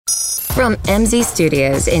From MZ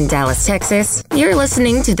Studios in Dallas, Texas, you're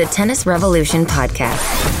listening to the Tennis Revolution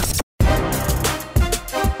podcast.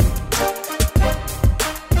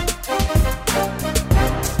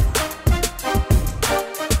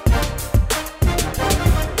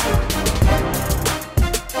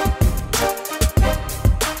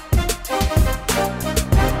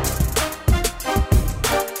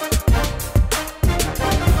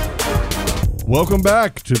 Welcome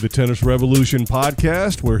back to the Tennis Revolution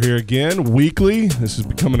podcast. We're here again weekly. This is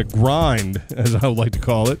becoming a grind, as I would like to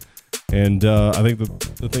call it. And I think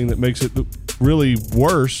the thing that makes it really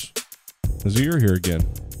worse is that you're here again.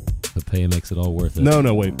 The pay makes it all worth it. No,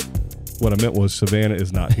 wait. What I meant was Savannah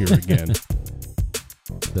is not here again.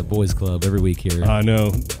 The boys club every week here. I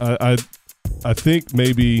know. I think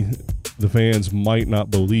maybe the fans might not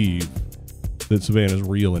believe that Savannah's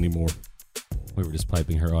real anymore. We were just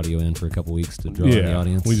piping her audio in for a couple weeks to draw in the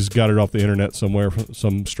audience. We just got it off the internet somewhere from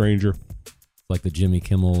some stranger. Like the Jimmy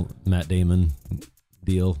Kimmel, Matt Damon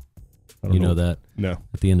deal. You know that? No.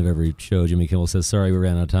 At the end of every show, Jimmy Kimmel says, "Sorry, we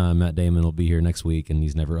ran out of time. Matt Damon will be here next week," and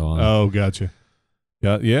he's never on. Oh, gotcha.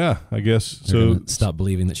 Yeah, I guess. They're so stop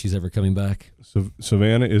believing that she's ever coming back. So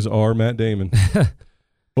Savannah is our Matt Damon.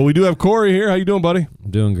 Well, we do have Corey here. How you doing, buddy?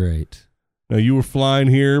 I'm doing great. Now, you were flying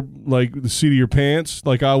here like the seat of your pants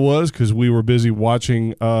like I was because we were busy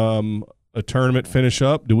watching a tournament finish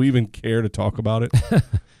up. Do we even care to talk about it?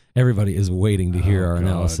 Everybody is waiting to hear our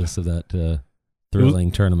analysis of that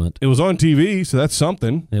thrilling tournament. It was on TV, so that's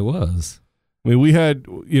something. It was. I mean, we had,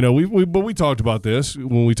 we talked about this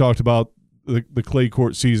when we talked about the clay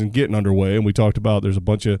court season getting underway, and we talked about there's a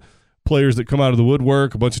bunch of players that come out of the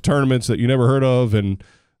woodwork, a bunch of tournaments that you never heard of, and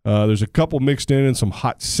there's a couple mixed in some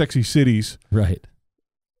hot, sexy cities. Right.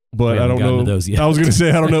 But I don't know. Those yet. I was going to say,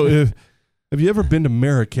 I don't know. Have you ever been to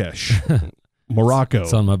Marrakesh, Morocco?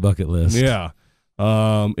 It's on my bucket list. Yeah.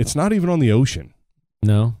 It's not even on the ocean.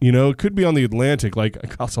 No? It could be on the Atlantic, like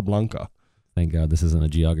Casablanca. Thank God this isn't a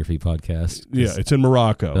geography podcast. Yeah, it's in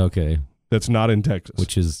Morocco. Okay. That's not in Texas.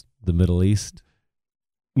 Which is the Middle East?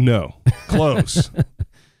 No. Close.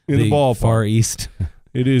 In the ballpark. Far East.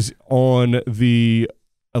 It is on the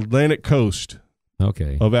Atlantic coast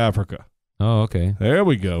of Africa. Oh, okay. There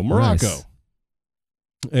we go. Morocco. Nice.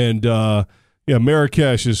 And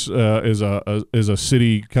Marrakesh is a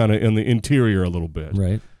city kind of in the interior a little bit.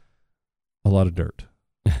 Right. A lot of dirt.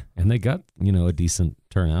 And they got, a decent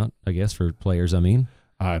turnout, I guess, for players. I mean,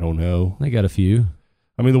 I don't know. They got a few.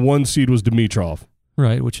 I mean, the one seed was Dimitrov.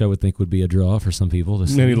 Right, which I would think would be a draw for some people. And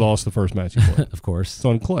then he lost the first match he played. Of course. It's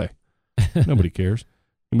on clay. Nobody cares.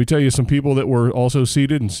 Let me tell you some people that were also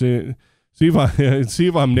seeded and see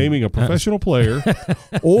if I'm naming a professional player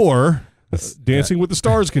or Dancing with the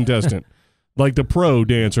Stars contestant, like the pro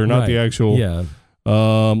dancer, not the actual. Yeah.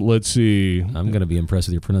 Let's see. I'm going to be impressed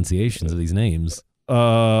with your pronunciations of these names.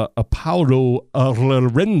 Paolo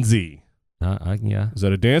Lorenzi. Yeah. Is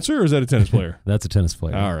that a dancer or is that a tennis player? That's a tennis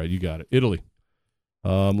player. All right, you got it. Italy.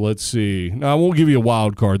 Let's see. Now I won't give you a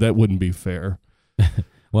wild card. That wouldn't be fair.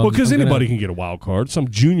 Well, because anybody can get a wild card. Some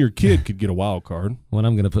junior kid could get a wild card. Well,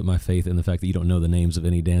 I'm going to put my faith in the fact that you don't know the names of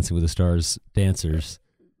any Dancing with the Stars dancers.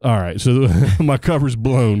 All right, so my cover's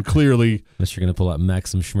blown, clearly. Unless you're going to pull out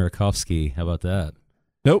Maxim Shmerkovsky. How about that?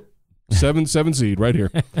 Nope. 7 seed right here.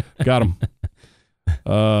 Got him.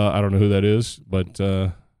 I don't know who that is, but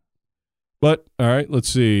all right, let's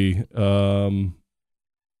see.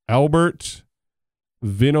 Albert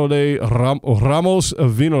Ramos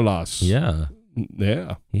Vinolas. Yeah.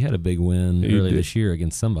 Yeah. He had a big win early this year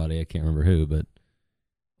against somebody. I can't remember who, but.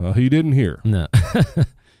 Well, he didn't hear. No.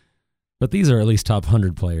 But these are at least top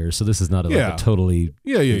 100 players, so this is not a totally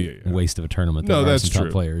waste of a tournament. No, that's true.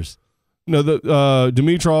 Top players. No,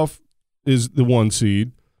 Dimitrov is the one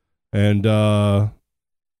seed, and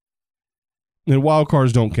wild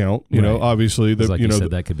cards don't count. You know, obviously, like you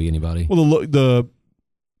said, that could be anybody. Well, the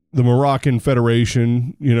Moroccan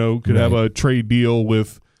Federation, could have a trade deal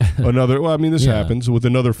with another. Well, I mean, this happens with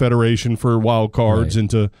another federation for wild cards,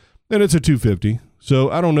 and it's a 250.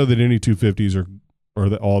 So I don't know that any 250s are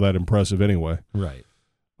all that impressive anyway. Right.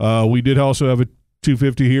 We did also have a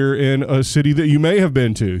 250 here in a city that you may have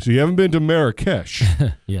been to. So you haven't been to Marrakesh.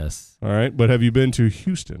 Yes. All right. But have you been to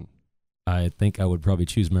Houston? I think I would probably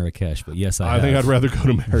choose Marrakesh, but yes, I think I'd rather go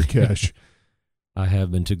to Marrakesh. I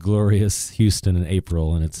have been to glorious Houston in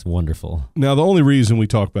April, and it's wonderful. Now, the only reason we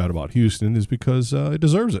talk bad about Houston is because it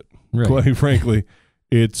deserves it. Right. Quite frankly,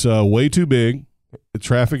 it's way too big. The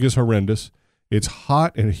traffic is horrendous. It's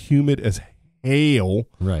hot and humid as hail.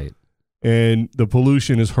 Right. And the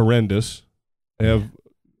pollution is horrendous. They have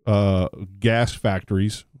gas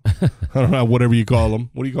factories I don't know, whatever you call them.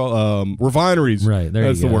 What do you call refineries? Right, there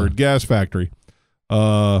that's you the go. word. Gas factory.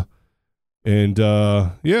 So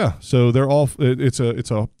they're all. It's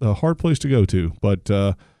a hard place to go to, but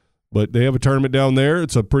they have a tournament down there.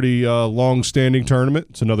 It's a pretty long-standing tournament.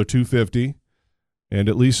 It's another 250, and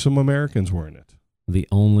at least some Americans were in it. The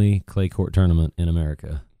only clay court tournament in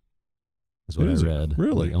America is what I read.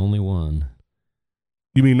 Really? The only one.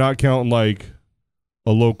 You mean not counting like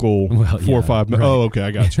a local 4 or 5? Right. Oh, okay,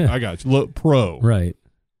 I got you. Look, pro. Right.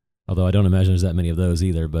 Although I don't imagine there's that many of those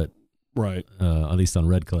either, but right. At least on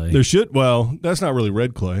red clay. There should. Well, that's not really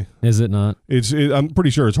red clay. Is it not? I'm pretty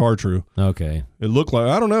sure it's hard true. Okay. It looked like,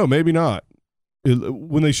 I don't know, maybe not.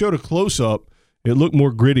 When they showed a close up, it looked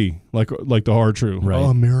more gritty, like the hard true. Right.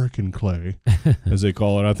 American clay, as they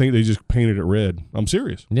call it. I think they just painted it red. I'm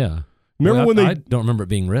serious. Yeah. Remember when I don't remember it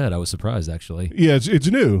being red. I was surprised, actually. Yeah,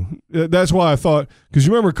 it's new. That's why I thought, because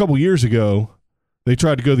you remember a couple years ago, they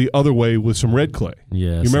tried to go the other way with some red clay.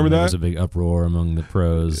 Yeah. You remember that? There was a big uproar among the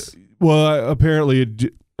pros. Well, apparently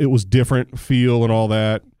it was different feel and all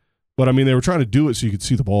that. But, I mean, they were trying to do it so you could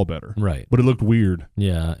see the ball better. Right. But it looked weird.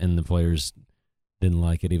 Yeah, and the players didn't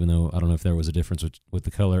like it, even though I don't know if there was a difference with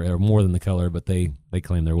the color or more than the color, but they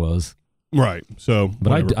claimed there was. Right. So,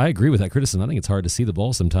 but I agree with that criticism. I think it's hard to see the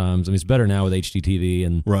ball sometimes. I mean, it's better now with HDTV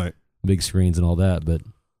and big screens and all that, but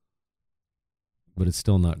it's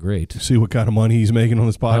still not great. See what kind of money he's making on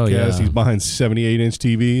this podcast? Oh, yeah. He's buying 78-inch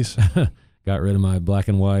TVs. Got rid of my black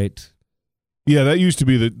and white. Yeah, that used to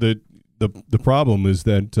be the problem is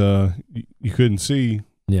that you couldn't see.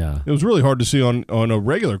 Yeah. It was really hard to see on a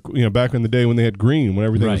regular, back in the day when they had green, when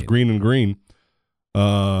everything was green and green.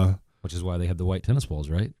 Which is why they had the white tennis balls,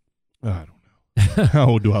 right? I don't know. How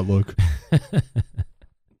old do I look?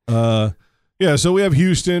 Yeah, so we have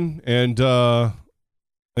Houston, and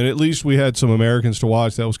at least we had some Americans to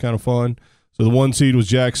watch. That was kind of fun. So the 1 seed was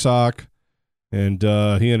Jack Sock, and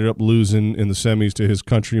he ended up losing in the semis to his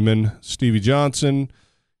countryman, Stevie Johnson,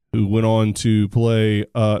 who went on to play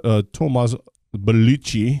Tomás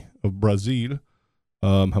Bellucci of Brazil.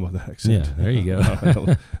 How about that accent? Yeah, there you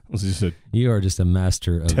go. You are just a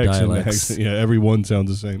master of Texan dialects. accent. Yeah, everyone sounds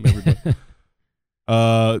the same. Everybody.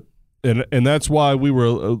 And that's why we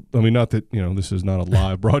were. I mean, not that this is not a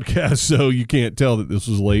live broadcast, so you can't tell that this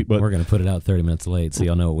was late. But we're going to put it out 30 minutes late, so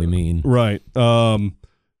y'all know what we mean. Right.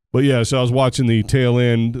 But yeah, so I was watching the tail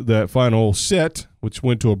end, that final set, which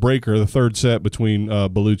went to a breaker, the third set between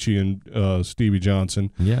Bellucci and Stevie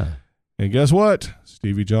Johnson. Yeah. And guess what?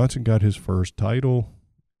 Stevie Johnson got his first title.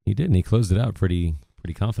 He did, and he closed it out pretty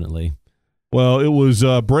confidently. Well, it was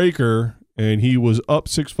breaker, and he was up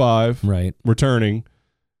 6-5, right, returning,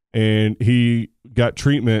 and he got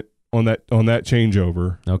treatment on that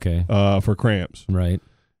changeover. Okay. For cramps. Right.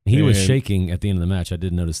 He was shaking at the end of the match. I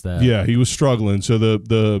did notice that. Yeah, he was struggling. So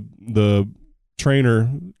the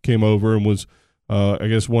trainer came over and was, I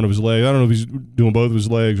guess, one of his legs. I don't know if he's doing both of his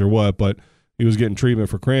legs or what, but he was getting treatment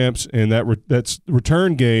for cramps. And that's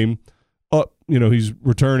return game up. He's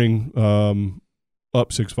returning up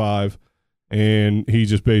 6-5, and he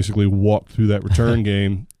just basically walked through that return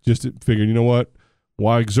game. Just figured, you know what?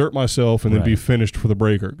 Why exert myself and then be finished for the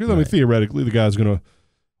breaker? Because I mean, theoretically, the guy's going to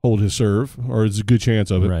hold his serve, or there's a good chance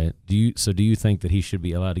of it. Right. Do you think that he should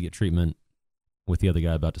be allowed to get treatment with the other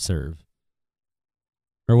guy about to serve?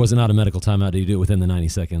 Or was it not a medical timeout? Did he do it within the 90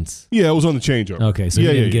 seconds? Yeah, it was on the changeover. Okay, so he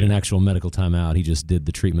didn't get an actual medical timeout. He just did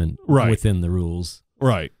the treatment within the rules.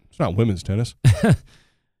 Right. It's not women's tennis.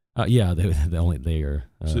 Yeah, they are.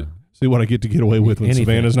 See what I get to get away with when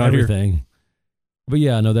Savannah's not everything. Here. But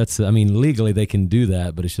yeah, no, legally they can do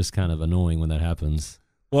that, but it's just kind of annoying when that happens.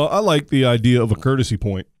 Well, I like the idea of a courtesy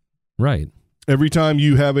point. Right. Every time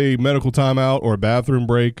you have a medical timeout or a bathroom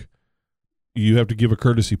break, you have to give a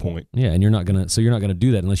courtesy point. Yeah, and you're not gonna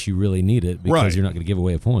do that unless you really need it, because you're not gonna give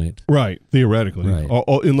away a point. Right. Theoretically. Right.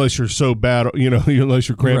 Unless you're so bad, unless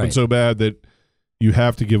you're cramping so bad that you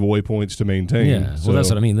have to give away points to maintain. Yeah. Well, that's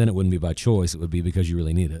what I mean. Then it wouldn't be by choice. It would be because you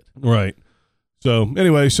really need it. Right. So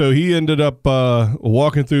anyway, he ended up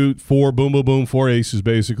walking through 4 boom, boom, boom, 4 aces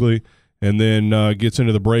basically, and then gets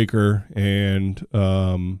into the breaker and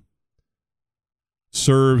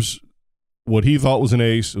serves what he thought was an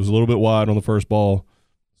ace. It was a little bit wide on the first ball.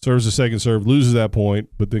 Serves the second serve, loses that point,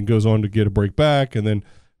 but then goes on to get a break back, and then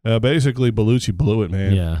basically Bellucci blew it,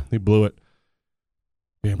 man. Yeah. He blew it.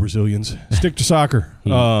 Damn Brazilians. Stick to soccer. He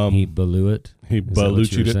blew it. He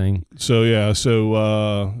Bellucci'd it. So yeah,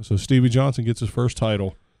 so Stevie Johnson gets his first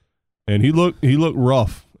title, and he looked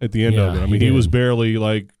rough at the end of it. I mean, he was barely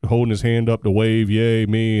like holding his hand up to wave, yay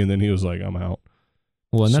me, and then he was like, I'm out.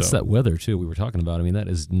 Well, and that's that weather, too, we were talking about. I mean, that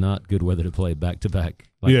is not good weather to play back-to-back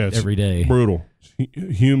every day. Brutal.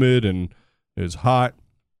 It's humid and it's hot.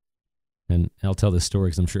 And I'll tell this story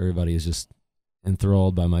because I'm sure everybody is just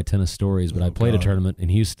enthralled by my tennis stories, but I played a tournament in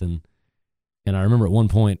Houston, and I remember at one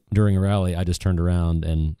point during a rally, I just turned around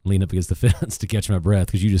and leaned up against the fence to catch my breath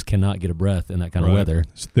because you just cannot get a breath in that kind of weather.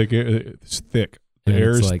 It's thick. It's thick. The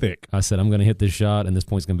air is thick. I said, I'm going to hit this shot, and this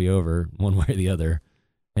point's going to be over one way or the other.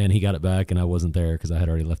 And he got it back, and I wasn't there because I had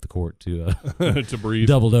already left the court to to breathe.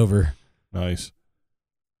 Doubled over. Nice.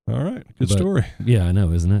 All right. Good story. Yeah, I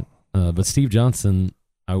know, isn't it? But Steve Johnson,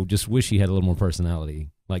 I just wish he had a little more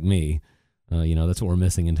personality like me. That's what we're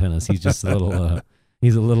missing in tennis. He's just a little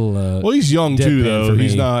he's a little well, he's young too, though.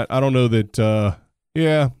 He's not. I don't know that.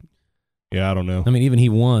 Yeah, I don't know. I mean, even he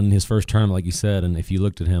won his first term, like you said, and if you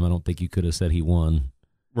looked at him, I don't think you could have said he won.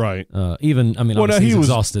 Right. Obviously he's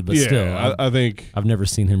exhausted, but still, I think I've never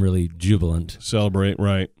seen him really jubilant. Celebrate,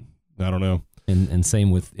 right? I don't know. And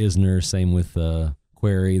same with Isner, same with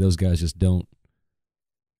Query. Those guys just don't.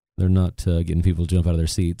 They're not getting people to jump out of their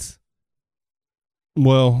seats.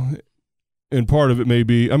 Well, and part of it may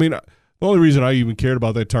be. I mean, the only reason I even cared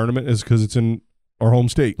about that tournament is because it's in our home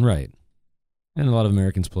state, right? And a lot of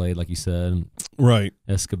Americans played, like you said. Right.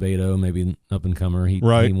 Escobedo, maybe an up-and-comer. He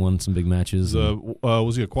won some big matches.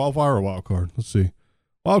 Was he a qualifier or a wild card? Let's see.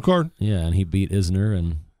 Wild card. Yeah, and he beat Isner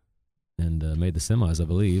and made the semis, I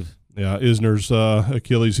believe. Yeah, Isner's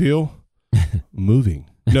Achilles heel. Moving.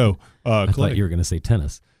 No. I thought you were going to say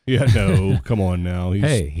tennis. Yeah, no. Come on now.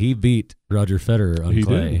 He beat Roger Federer on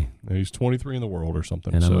clay. Did. He's 23 in the world or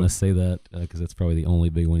something. And I'm going to say that because that's probably the only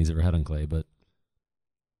big one he's ever had on clay, but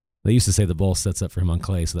they used to say the ball sets up for him on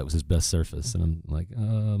clay, so that was his best surface. And I'm like, I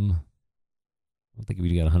don't think if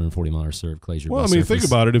you got 140-mile serve, clay's your best surface. Think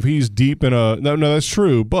about it. If he's deep in a – no, that's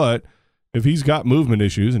true. But if he's got movement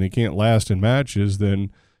issues and he can't last in matches,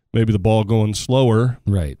 then maybe the ball going slower.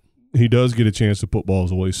 Right. He does get a chance to put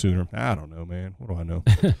balls away sooner. I don't know, man. What do I know?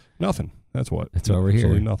 Nothing. That's what. That's why we're here.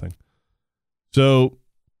 Absolutely nothing. So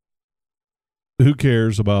who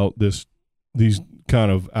cares about these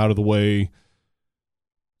kind of out-of-the-way –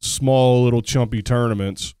 small little chumpy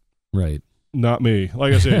tournaments. Right. Not me.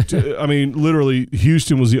 Like I said, I mean, literally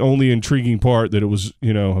Houston was the only intriguing part that it was,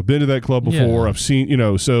 I've been to that club before. Yeah. I've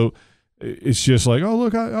seen, so it's just like, oh,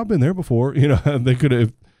 look, I've been there before. They could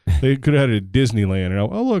have had it at Disneyland. And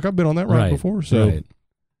oh, look, I've been on that ride before. So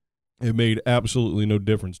it made absolutely no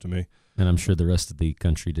difference to me. And I'm sure the rest of the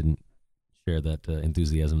country didn't share that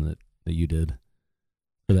enthusiasm that you did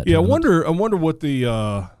for that tournament. I wonder what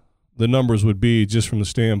the numbers would be just from the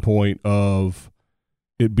standpoint of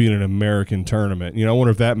it being an American tournament. I wonder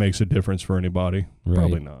if that makes a difference for anybody. Right.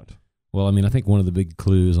 Probably not. Well, I mean, I think one of the big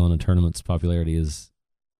clues on a tournament's popularity is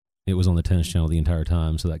it was on the Tennis Channel the entire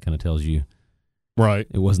time, so that kind of tells you it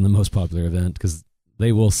wasn't the most popular event because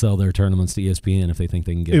they will sell their tournaments to ESPN if they think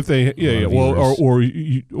they can get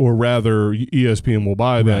or rather ESPN will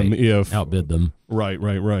buy them if outbid them.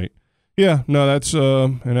 Right. Yeah, no, that's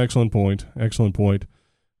an excellent point. Excellent point.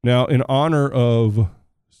 Now, in honor of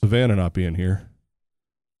Savannah not being here,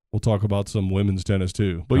 we'll talk about some women's tennis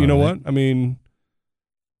too. But you know what? I mean,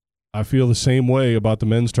 I feel the same way about the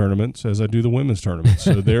men's tournaments as I do the women's tournaments.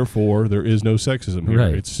 So therefore, there is no sexism here.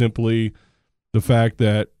 Right. It's simply the fact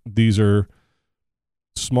that these are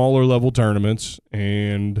smaller level tournaments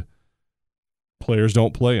and players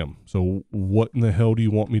don't play them. So what in the hell do you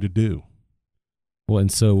want me to do? Well,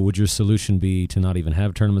 and so would your solution be to not even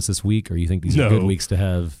have tournaments this week, or you think these are good weeks to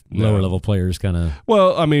have lower-level players kind of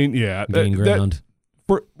gain ground?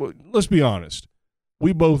 Let's be honest.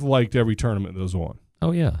 We both liked every tournament that was on.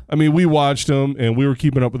 Oh, yeah. I mean, we watched them, and we were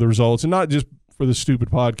keeping up with the results, and not just for the stupid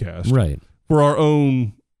podcast. Right. For our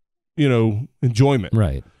own, enjoyment.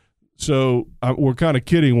 Right. So we're kind of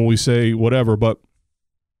kidding when we say whatever, but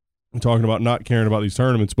I'm talking about not caring about these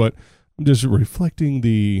tournaments, but I'm just reflecting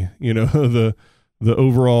the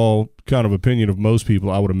overall kind of opinion of most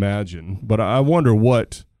people, I would imagine. But I wonder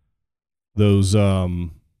what those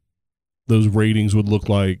ratings would look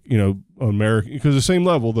like, American, because the same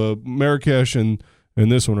level, the Marrakesh and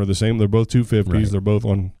this one are the same. They're both 250s. Right. They're both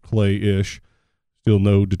on clay-ish. Still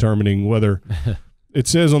no determining whether it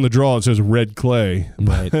says on the draw, it says red clay,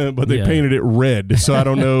 right. but they painted it red. So I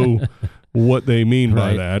don't know what they mean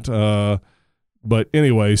by that. But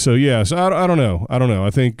anyway, so I don't know.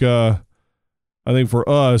 I think for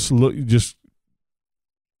us, just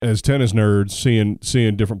as tennis nerds,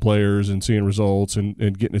 seeing different players and seeing results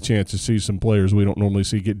and getting a chance to see some players we don't normally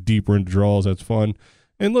see get deeper into draws, that's fun.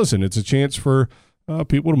 And listen, it's a chance for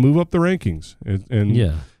people to move up the rankings.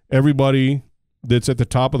 And everybody that's at the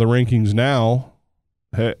top of the rankings now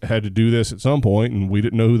had to do this at some point, and we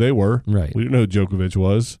didn't know who they were. Right. We didn't know who Djokovic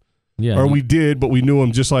was. Yeah. Or we did, but we knew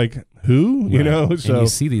him just like, who? You know? So and you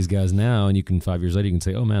see these guys now, and you can 5 years later, you can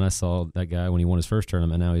say, oh, man, I saw that guy when he won his first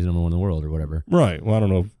tournament, and now he's number one in the world or whatever. Right. Well, I don't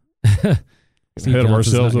know. Steve Ahead of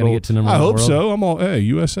Johnson's ourselves. not gonna get to number I one in hope the world. so. I'm all, hey,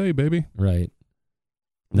 USA, baby. Right.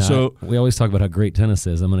 Now, So- we always talk about how great tennis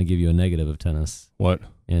is. I'm going to give you a negative of tennis, What?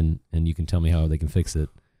 and you can tell me how they can fix it.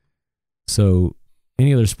 So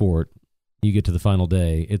any other sport, you get to the final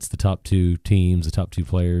day, it's the top two teams, the top two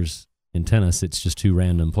players. In tennis, it's just two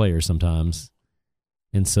random players sometimes.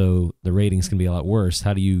 And so the ratings can be a lot worse.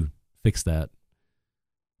 How do you fix that?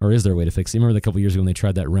 Or is there a way to fix it? Remember a couple years ago when they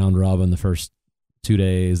tried that round robin the first 2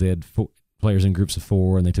 days, they had players in groups of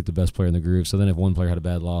 4, and they took the best player in the group. So then if one player had a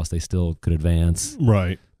bad loss, they still could advance.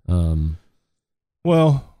 Right. Um,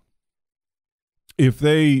 Well, if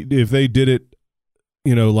they did it,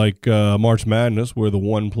 like March Madness, where the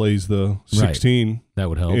one plays the 16 that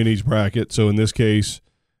would help. in each bracket. So in this case,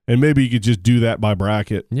 and maybe you could just do that by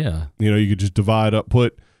bracket. Yeah. You could just divide up,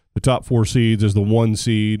 put the top 4 seeds as the 1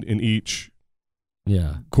 seed in each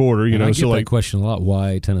Yeah. quarter. And I get so that question a lot,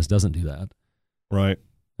 why tennis doesn't do that. right.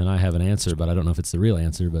 And I have an answer, but I don't know if it's the real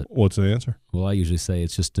answer. But What's the answer? well, I usually say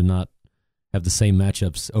it's just to not have the same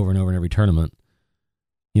matchups over and over in every tournament.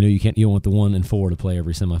 You don't want the 1 and 4 to play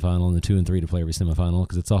every semifinal and the 2 and 3 to play every semifinal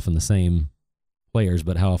because it's often the same players.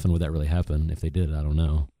 But how often would that really happen? If they did, I don't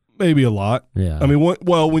know. Maybe a lot. Yeah. I mean,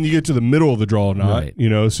 when you get to the middle of the draw, not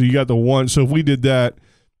Right. So you got the one. So if we did that,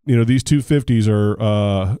 these 250s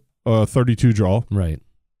are 32 draw. Right.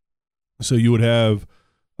 So you would have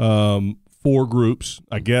 4 groups,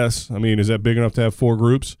 I guess. I mean, is that big enough to have 4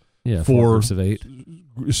 groups? Yeah. 4 groups of 8.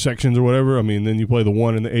 sections or whatever. I mean, then you play the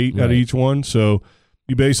 1 and the 8 out of Right. each one. So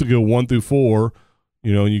you basically go 1 through 4.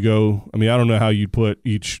 And you go. I mean, I don't know how you'd put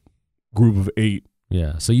each group of 8.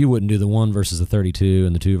 Yeah. So you wouldn't do the 1 versus the 32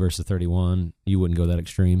 and the 2 versus 31. You wouldn't go that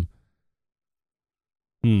extreme.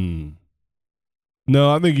 No,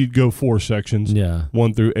 I think you'd go 4 sections. Yeah.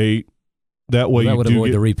 1 through 8. That way That you would do avoid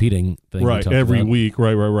get the repeating thing. we right talked every about. week.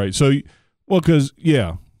 Right. So, because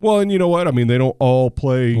well, and you know what? I mean, they don't all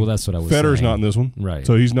play. Well, that's what I was Federer's saying. not in this one, Right.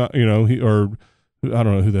 so he's not. I don't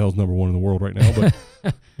know who the hell's number 1 in the world right now,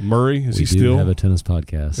 but Murray is we he still? have a tennis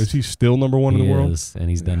podcast. Is he still number 1 in the world? Is, and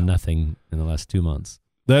he's done nothing in the last 2 months.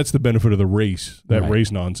 That's the benefit of the race, that Right.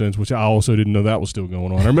 race nonsense, which I also didn't know that was still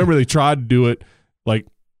going on. I remember they tried to do it, like,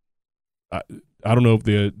 I don't know if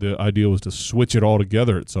the idea was to switch it all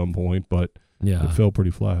together at some point, but Yeah. it fell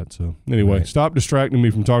pretty flat. So anyway, Right. stop distracting me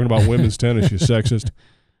from talking about women's tennis, you sexist.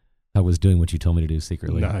 I was doing what you told me to do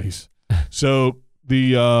secretly. Nice. So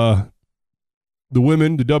the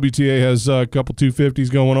women, the WTA has a couple 250s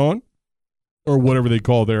going on, or whatever they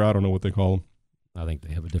call there. I don't know what they call them. I think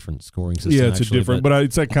they have a different scoring system. Yeah, it's actually, a different, but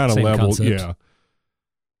it's that kind of same level. concept.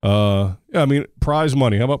 Yeah. I mean, prize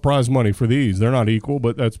money. How about prize money for these? They're not equal,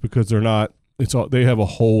 but that's because they're not. They have a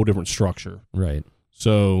whole different structure. Right.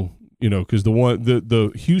 So because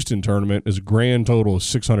the Houston tournament is a grand total of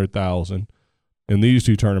 600,000, and these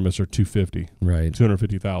 2 tournaments are 250. Right.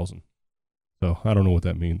 250,000. So I don't know what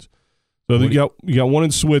that means. So you got one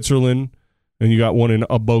in Switzerland, and you got one in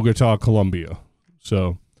Bogota, Colombia.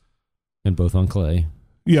 So And both on clay.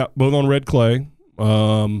 yeah, both on red clay.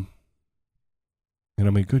 And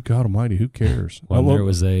I mean, good God Almighty, who cares? Well, there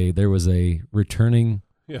was a returning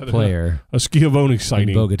player a Schiavone in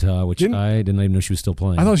sighting. Bogota, which Didn't- I didn't even know she was still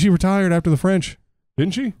playing. I thought she retired after the French,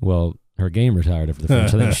 didn't she? Well, her game retired after the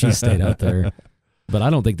French. I think she stayed out there, but I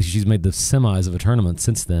don't think that she's made the semis of a tournament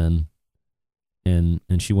since then. And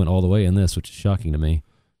she went all the way in this, which is shocking to me.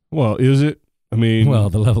 Well, is it? I mean, Well,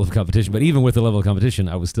 the level of competition, but even with the level of competition,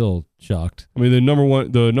 I was still shocked. I mean, the number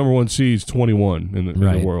one seed's 21 in the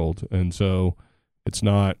Right. world, and so it's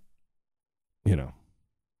not.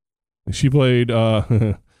 She played. How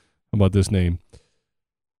about this name?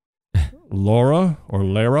 Laura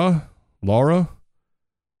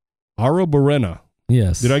Arruabarrena.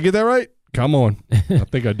 Yes. Did I get that right? Come on. I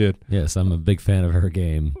think I did. Yes, I'm a big fan of her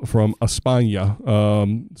game. From España.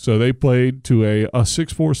 So they played to a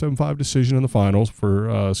 6-4, 7-5 decision in the finals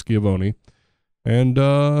for Schiavone. And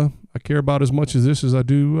I care about as much as this as I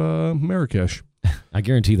do Marrakesh. I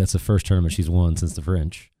guarantee that's the first tournament she's won since the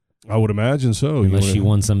French. I would imagine so. Unless she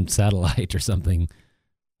won some satellite or something.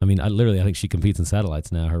 I mean, I think she competes in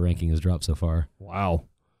satellites now. Her ranking has dropped so far. Wow.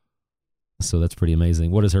 So that's pretty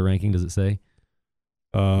amazing. What is her ranking? Does it say?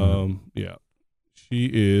 Yeah. She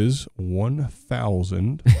is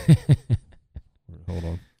 1,000. Hold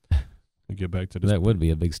on. Let me get back to this. That would be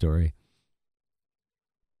a big story.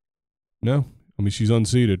 No. I mean, she's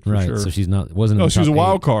unseeded for Right. sure. So she's not, wasn't in Oh, the she's a top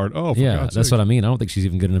wild 8. card. Oh, for Yeah, God's that's sakes. what I mean. I don't think she's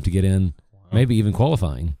even good enough to get in. maybe even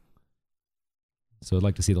qualifying. So I'd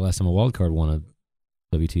like to see the last time a wild card won a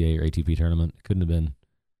WTA or ATP tournament. It couldn't have been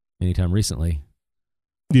anytime recently.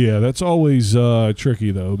 Yeah, that's always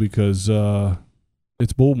tricky though, because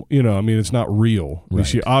it's bull. It's not real. I mean,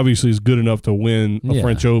 she obviously is good enough to win a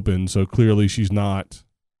French Open, so clearly she's not.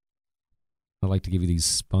 I like to give you these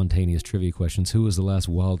spontaneous trivia questions. Who was the last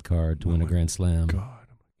wild card to win a Grand Slam? God,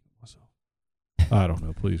 I don't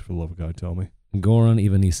know. Please, for the love of God, tell me. Goran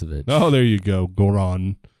Ivanisevic. Oh, there you go,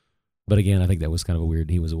 Goran. But again, I think that was kind of a weird.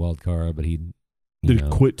 He was a wild card, but he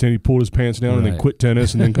quit. He pulled his pants down and then quit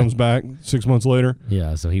tennis, and then comes back 6 months later.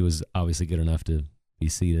 Yeah, so he was obviously good enough to be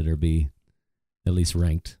seeded or be at least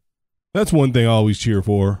ranked. That's one thing I always cheer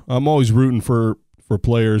for. I'm always rooting for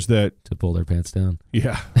players that to pull their pants down.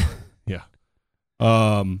 Yeah, yeah.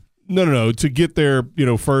 No. To get their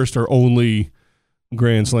first or only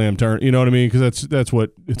Grand Slam turn. You know what I mean? Because that's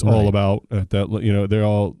what it's all about. At that, they're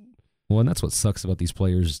all. Well, and that's what sucks about these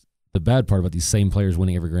players. The bad part about these same players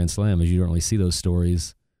winning every Grand Slam is you don't really see those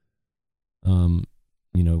stories.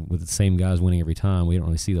 With the same guys winning every time, we don't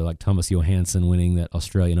really see that. Like Thomas Johansson winning that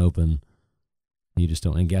Australian Open. You just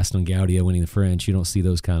don't, and Gaston Gaudia winning the French. You don't see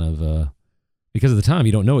those kind of because at the time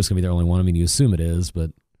you don't know it's going to be their only one. I mean, you assume it is,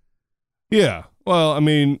 but yeah. Well, I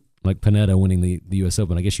mean, like Panetta winning the U.S.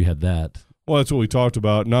 Open. I guess you had that. Well, that's what we talked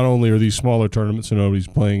about. Not only are these smaller tournaments and nobody's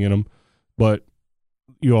playing in them, but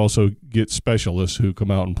you also get specialists who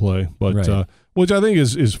come out and play. But which I think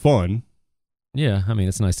is fun. Yeah, I mean,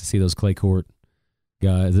 it's nice to see those clay court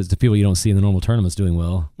guys, the people you don't see in the normal tournaments doing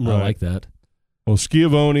well. Right. I like that. Well,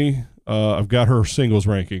 Schiavone, I've got her singles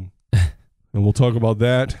ranking, and we'll talk about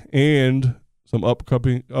that and some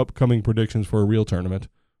upcoming predictions for a real tournament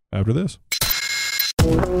after this.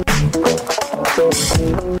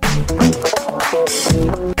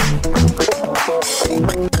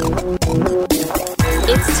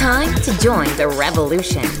 It's time to join the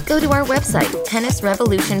revolution. Go to our website,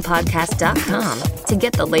 tennisrevolutionpodcast.com, to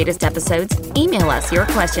get the latest episodes, email us your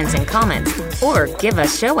questions and comments, or give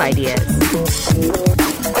us show ideas.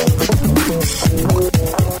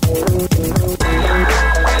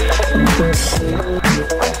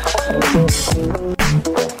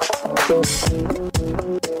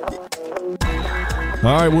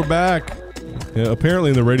 All right, we're back. Yeah, apparently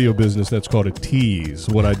in the radio business, that's called a tease.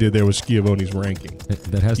 What I did there was Schiavone's ranking.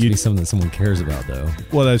 That has to be something that someone cares about, though.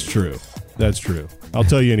 Well, that's true. That's true. I'll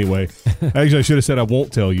tell you anyway. Actually, I should have said I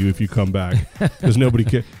won't tell you if you come back, because nobody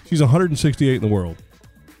cares. She's 168 in the world.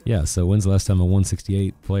 Yeah, so when's the last time a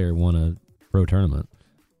 168 player won a pro tournament?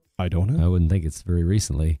 I don't know. I wouldn't think it's very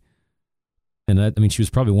recently. And she was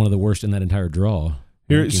probably one of the worst in that entire draw.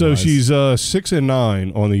 So she's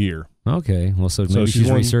 6-9 on the year. Okay, well, so maybe she's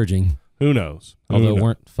resurging. Who knows? Although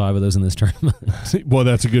weren't 5 of those in this tournament. Well,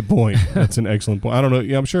 that's a good point. That's an excellent point. I don't know.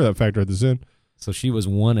 Yeah, I'm sure that factored this in. So she was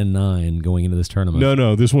 1-9 going into this tournament.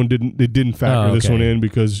 No, this one didn't. It didn't factor this one in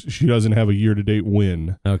because she doesn't have a year-to-date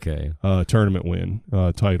win. Okay. Tournament win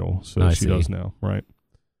title. So she does now, right?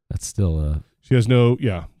 That's still She has no.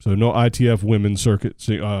 Yeah. So no ITF women's circuit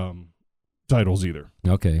titles either.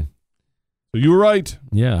 Okay. So you were right.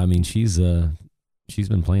 Yeah, I mean she's been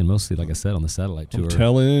playing mostly, like I said, on the satellite tour. I'm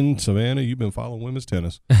telling Savannah, you've been following women's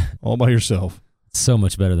tennis all by yourself. So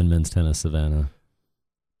much better than men's tennis, Savannah.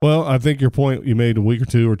 Well, I think your point you made a week or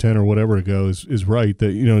 2 or 10 or whatever ago is right. That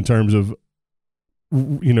in terms of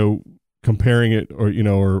comparing it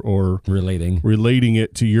or relating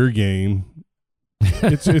it to your game,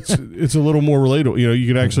 it's a little more relatable. You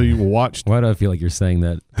can actually watch. Why do I feel like you're saying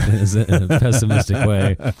that in a pessimistic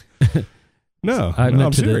way? No, I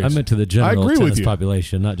meant to the general tennis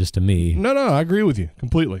population, not just to me. No, I agree with you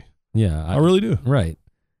completely. Yeah, I really do. Right.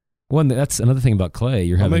 Well, that's another thing about clay.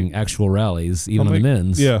 You're having actual rallies, even on the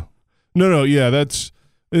men's. Yeah. No. Yeah, that's.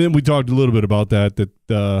 And then we talked a little bit about that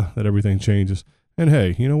everything changes. And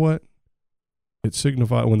hey, you know what? It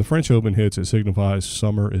signifies when the French Open hits. It signifies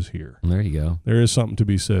summer is here. There you go. There is something to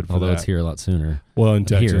be said for that. Although it's here a lot sooner. Well, in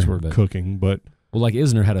Texas we're cooking, but like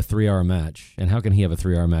Isner had a 3-hour match, and how can he have a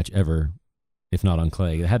 3-hour match ever? If not on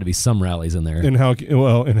clay, there had to be some rallies in there. And how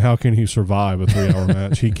can he survive a 3-hour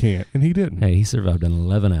match? He can't, and he didn't. Hey, he survived an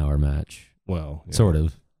 11-hour match. Well, yeah. Sort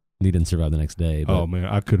of. He didn't survive the next day. But, oh man,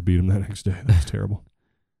 I could have beat him that next day. That was terrible.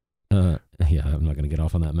 Yeah, I'm not going to get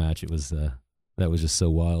off on that match. It was that was just so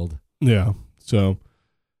wild. Yeah. So,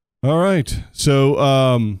 all right. So,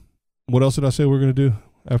 what else did I say we were going to do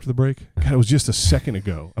after the break? God, it was just a second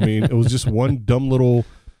ago. I mean, it was just one dumb little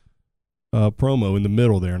promo in the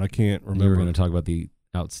middle there, and I can't remember. You were going to talk about the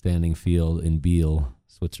outstanding field in Biel,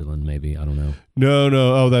 Switzerland, maybe. I don't know. No.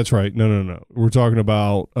 Oh, that's right. No. We're talking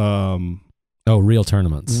about real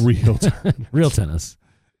tournaments. Real tournaments. Real tennis.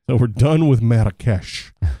 So we're done with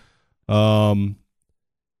Marrakesh. Now,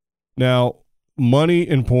 money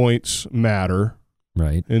and points matter.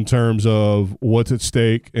 Right. In terms of what's at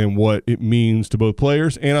stake and what it means to both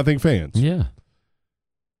players and I think fans. Yeah.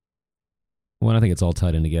 Well, I think it's all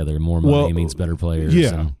tied in together. More money means better players.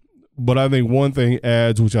 Yeah. But I think one thing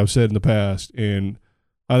adds, which I've said in the past, and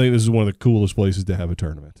I think this is one of the coolest places to have a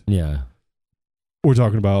tournament. Yeah. We're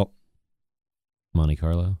talking about Monte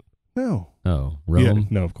Carlo? No. Oh, Rome? Yeah,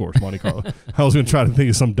 no, of course, Monte Carlo. I was going to try to think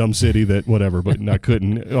of some dumb city that whatever, but I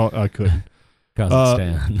couldn't. I couldn't.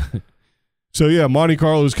 Kazakhstan. So, yeah, Monte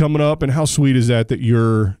Carlo is coming up, and how sweet is that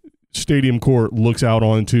your stadium court looks out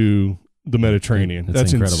onto the Mediterranean?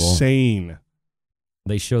 That's incredible. Insane.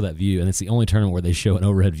 They show that view, and it's the only tournament where they show an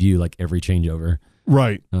overhead view like every changeover.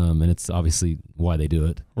 Right. And it's obviously why they do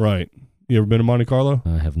it. Right. You ever been to Monte Carlo?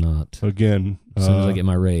 I have not. Again. As soon as I get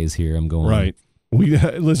my raise here, I'm going. Right.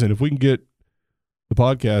 Listen, if we can get the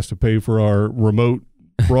podcast to pay for our remote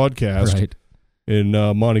broadcast right. in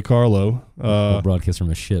Monte Carlo. We'll broadcast from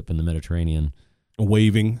a ship in the Mediterranean.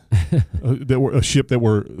 Waving. A ship that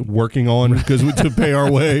we're working on because to pay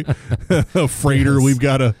our way. A freighter Yes. we've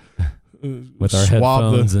got to with our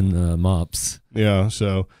headphones and mops. Yeah,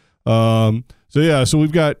 so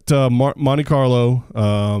we've got Monte Carlo,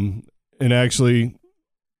 and actually,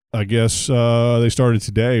 I guess they started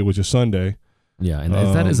today, which is Sunday. Yeah, and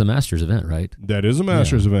that is a Masters event, right? That is a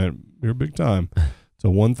Masters event. You're big time. It's a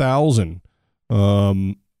 1,000.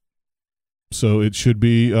 So it should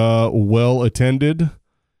be well attended.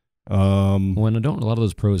 When don't a lot of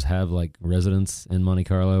those pros have like residence in Monte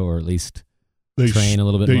Carlo, or at least they train a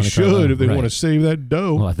little bit? They in Monte should Carlo? if they want to save that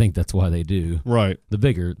dough. Well, I think that's why they do. Right. The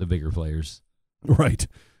bigger players. Right.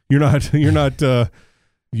 You're not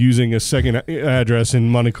using a second address in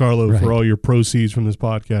Monte Carlo for all your proceeds from this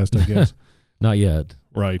podcast, I guess. Not yet.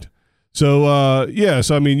 Right. So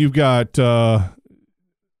so I mean, you've got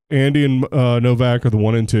Andy and Novak are the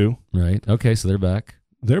 1 and 2. Right. Okay, so they're back.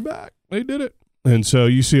 They're back. They did it. And so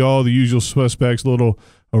you see all the usual suspects, a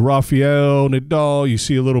Rafael Nadal. You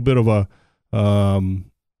see a little bit of a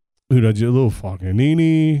little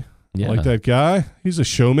Fognini. Yeah. Like that guy. He's a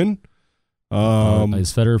showman.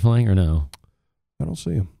 Is Federer playing or no? I don't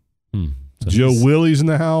see him. So Joe Willie's in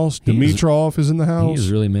the house. Dimitrov is in the house.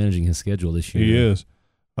 He's really managing his schedule this year. He is.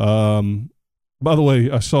 By the way,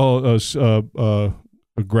 I saw a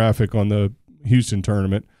graphic on the Houston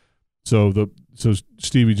tournament. So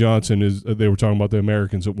Stevie Johnson they were talking about the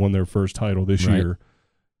Americans that won their first title this year,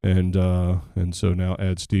 and so now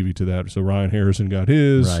add Stevie to that. So Ryan Harrison got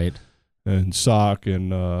his, right, and Sock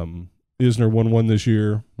and Isner won one this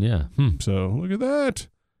year. Yeah. So look at that.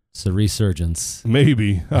 It's a resurgence.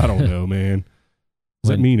 Maybe. I don't know, man. Does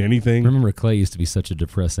that mean anything? Remember, clay used to be such a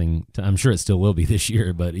depressing I'm sure it still will be this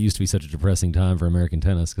year, but it used to be such a depressing time for American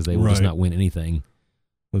tennis because they would just not win anything.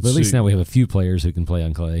 But at least now we have a few players who can play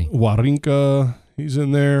on clay. Wawrinka, he's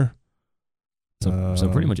in there. So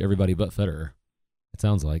pretty much everybody but Federer, it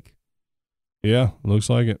sounds like. Yeah, looks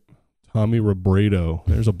like it. Tommy Robredo.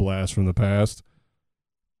 There's a blast from the past.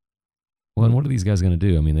 Well, and what are these guys going to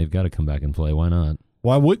do? I mean, they've got to come back and play. Why not?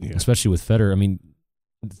 Why wouldn't you? Especially with Federer. I mean,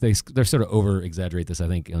 they're sort of over-exaggerate this, I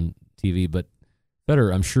think, on TV, but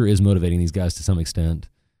Federer, I'm sure, is motivating these guys to some extent.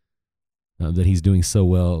 That he's doing so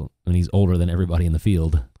well and he's older than everybody in the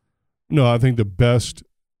field. No, I think the best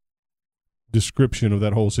description of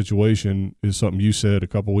that whole situation is something you said a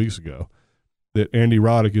couple weeks ago, that Andy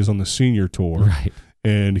Roddick is on the senior tour, right,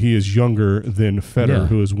 and he is younger than Federer,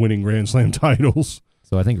 who is winning Grand Slam titles.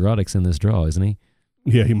 So I think Roddick's in this draw, isn't he?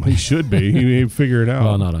 Yeah, he should be. He may figure it out.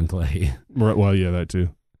 Well, not on clay. Right, well, yeah, that too.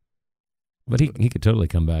 But he could totally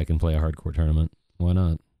come back and play a hardcore tournament. Why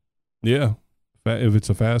not? Yeah, if it's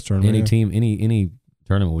a fast tournament. Any team, any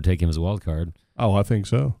tournament would take him as a wild card. Oh, I think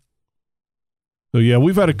so. So, yeah,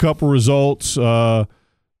 we've had a couple results.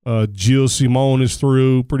 Gilles Simon is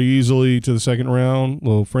through pretty easily to the second round. A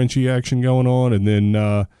little Frenchie action going on. And then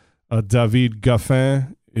David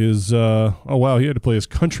Goffin is, he had to play his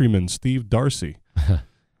countryman, Steve Darcy.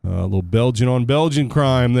 A little Belgian on Belgian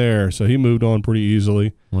crime there. So he moved on pretty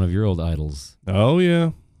easily. One of your old idols. Oh,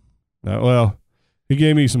 yeah. He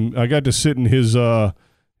gave me some. I got to sit in his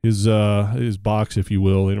box, if you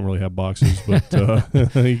will. They didn't really have boxes, but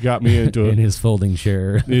he got me into in his folding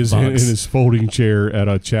chair. In his folding chair at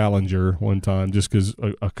a Challenger one time, just because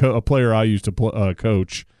a player I used to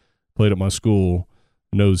coach played at my school,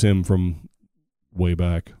 knows him from way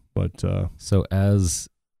back. But so as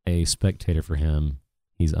a spectator for him,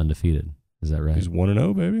 he's undefeated. Is that right? He's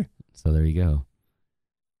 1-0, baby. So there you go.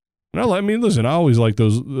 And listen, I always like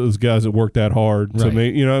those guys that work that hard. Right.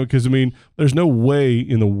 So, because there's no way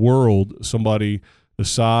in the world somebody the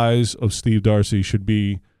size of Steve Darcy should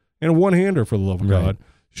be, and a one-hander for the love of God,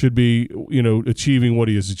 should be, achieving what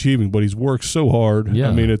he is achieving. But he's worked so hard. Yeah.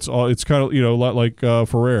 I mean, it's kind of, a lot like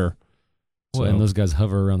Ferrer. Well, and those guys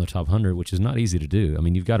hover around the top 100, which is not easy to do. I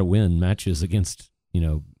mean, you've got to win matches against,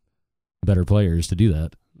 better players to do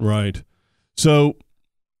that. Right. So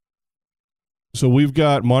we've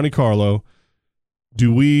got Monte Carlo.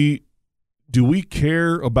 Do we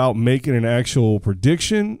care about making an actual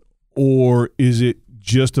prediction, or is it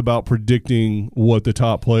just about predicting what the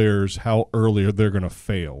top players, how early they're going to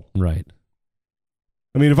fail? Right.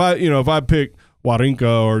 I mean, if I pick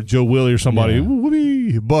Wawrinka or Joe Willie or somebody,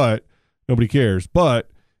 but nobody cares. But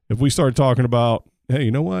if we start talking about, hey,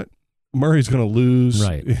 you know what? Murray's going to lose.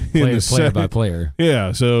 Right. Player by player.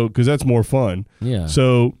 Yeah, so because that's more fun. Yeah.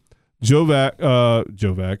 So Djokovic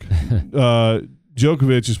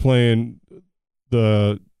is playing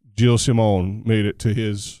the Gilles Simon, made it to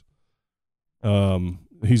his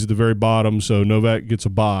he's at the very bottom, so Novak gets a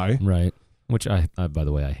bye. Right. Which I by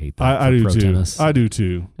the way, I hate that. I do too. Tennis. I do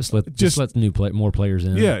too. Just let more players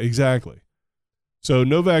in. Yeah, exactly. So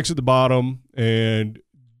Novak's at the bottom, and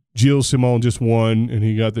Gilles Simon just won, and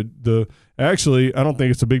he got the. Actually, I don't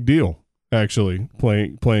think it's a big deal. Actually,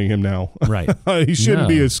 playing him now, right? He shouldn't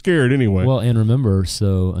be as scared anyway. Well, and remember,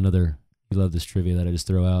 you love this trivia that I just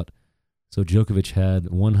throw out. So Djokovic had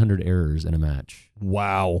 100 errors in a match.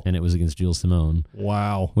 Wow! And it was against Gilles Simon.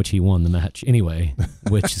 Wow! Which he won the match anyway,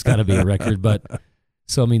 which has got to be a record. But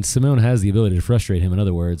so I mean, Simon has the ability to frustrate him. In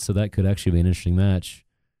other words, so that could actually be an interesting match.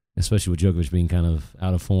 Especially with Djokovic being kind of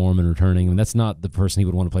out of form and returning. I mean, that's not the person he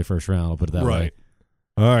would want to play first round, I'll put it that way. Right.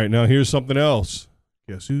 All right, now here's something else.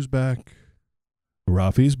 Guess who's back?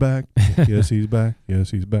 Rafi's back. Yes, he's back.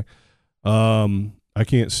 Yes, he's back. I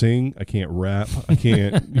can't sing. I can't rap. I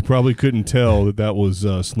can't. You probably couldn't tell that was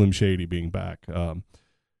Slim Shady being back.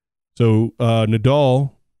 So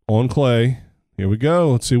Nadal on clay. Here we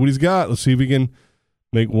go. Let's see what he's got. Let's see if he can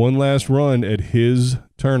make one last run at his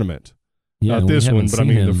tournament. Yeah, not this one, but I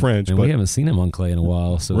mean the French. And but we haven't seen him on clay in a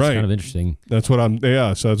while, so it's kind of interesting. So that's what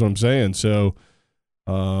I'm saying. So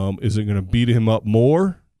is it going to beat him up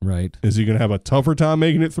more? Right. Is he going to have a tougher time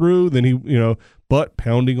making it through than but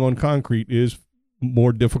pounding on concrete is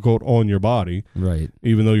more difficult on your body. Right.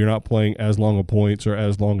 Even though you're not playing as long of points or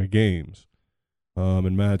as long of games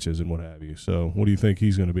and matches and what have you. So what do you think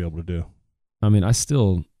he's going to be able to do? I mean, I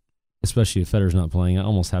still, especially if Federer's not playing, I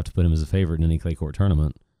almost have to put him as a favorite in any clay court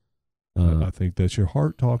tournament. I think that's your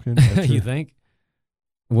heart talking. You think?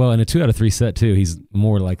 Well, in a 2 out of 3 set too, he's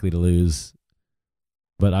more likely to lose.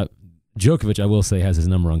 But Djokovic, I will say, has his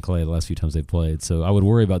number on clay the last few times they've played. So I would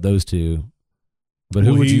worry about those two. But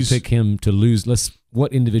who would you pick him to lose?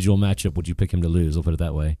 What individual matchup would you pick him to lose? I'll put it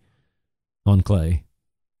that way. On clay.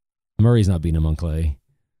 Murray's not beating him on clay.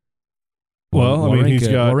 Well, I mean, he's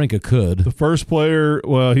got Wawrinka could. The first player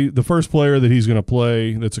that he's going to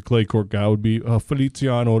play that's a clay court guy would be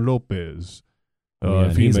Feliciano Lopez.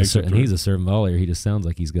 He's a certain volleyer. He just sounds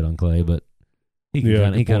like he's good on clay, but he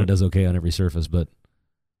kind of does okay on every surface. But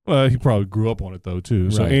he probably grew up on it though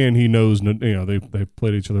too. So right. And he knows they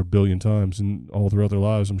played each other a billion times in all throughout their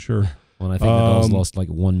lives, I'm sure. Well, I think Nadal's lost like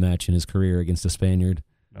one match in his career against a Spaniard.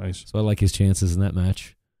 Nice. So I like his chances in that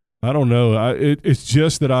match. I don't know. It's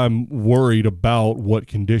just that I'm worried about what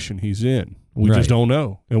condition he's in. We just don't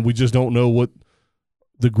know. And we just don't know what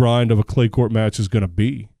the grind of a clay court match is going to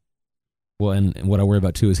be. Well, and what I worry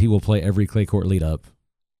about, too, is he will play every clay court lead up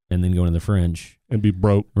and then go into the French. And be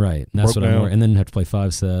broke. Right. And that's what I'm worried. And then have to play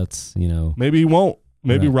 5 sets, Maybe he won't.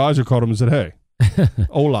 Maybe Roger called him and said, hey,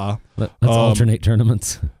 hola. Let's alternate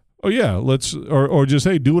tournaments. Oh, yeah. Or just,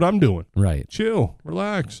 hey, do what I'm doing. Right. Chill.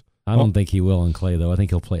 Relax. I don't think he will on clay, though. I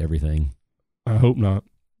think he'll play everything. I hope not.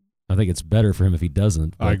 I think it's better for him if he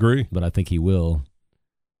doesn't. I agree. But I think he will.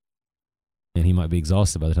 And he might be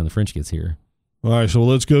exhausted by the time the French gets here. All right, so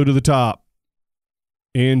let's go to the top.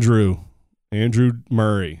 Andrew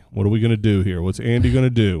Murray. What are we going to do here? What's Andy going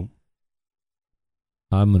to do?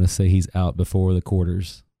 I'm going to say he's out before the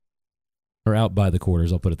quarters. Or out by the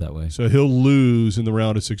quarters, I'll put it that way. So he'll lose in the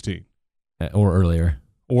round of 16. Or earlier.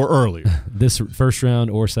 This first round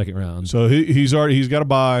or second round. So he's got a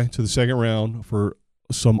bye to the second round for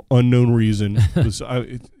some unknown reason.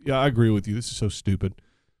 I agree with you. This is so stupid.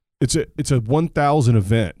 It's a 1,000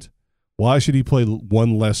 event. Why should he play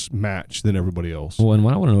one less match than everybody else? Well, and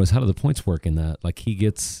what I want to know is how do the points work in that? Like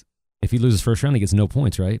if he loses first round, he gets no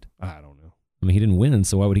points, right? I don't know. I mean, he didn't win,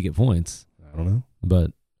 so why would he get points? I don't know.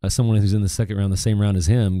 But as someone who's in the second round, the same round as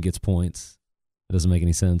him, gets points. It doesn't make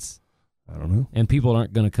any sense. I don't know. And people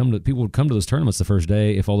aren't going to people would come to those tournaments the first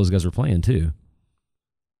day if all those guys were playing too.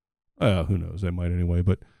 Who knows? They might anyway.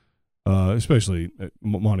 But especially at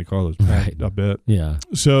Monte Carlo's. Right. I bet. Yeah.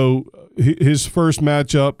 So his first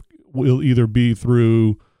matchup will either be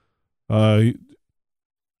through Gilles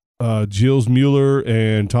Mueller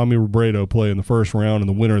and Tommy Robredo play in the first round, and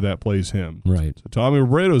the winner of that plays him. Right. So Tommy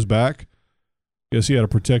Robredo's back. Guess he had a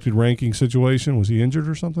protected ranking situation. Was he injured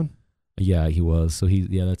or something? Yeah, he was. So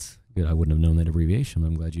that's good. I wouldn't have known that abbreviation.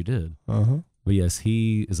 I'm glad you did. But yes,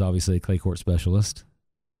 he is obviously a clay court specialist.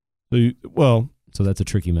 So that's a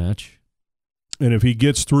tricky match. And if he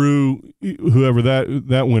gets through whoever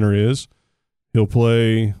that winner is, he'll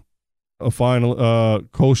play a final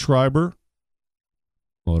Kohlschreiber.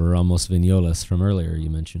 Or Ramos Vignoles from earlier you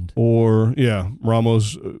mentioned. Or,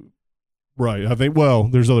 Ramos. Right. I think,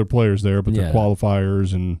 there's other players there, but they're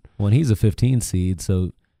qualifiers. Well, and he's a 15 seed,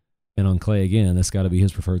 and on clay again, that's got to be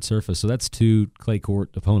his preferred surface. So that's 2 clay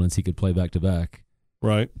court opponents he could play back-to-back.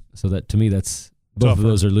 Right. So that, to me, that's both tougher. of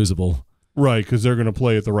those are losable. Right, because they're going to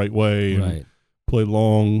play it the right way. And right. Play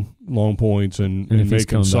long points and if he's make him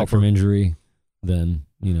coming suffer back from injury, then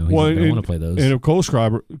he don't want to play those. And if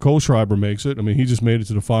Kohlschreiber makes it, I mean, he just made it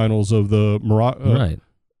to the finals of the Morocco. Right.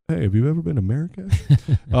 Hey, have you ever been to America?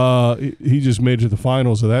 He just made it to the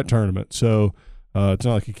finals of that tournament, so it's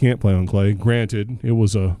not like he can't play on clay. Granted, it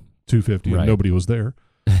was a 250 and nobody was there,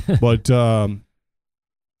 but I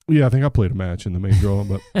think I played a match in the main draw,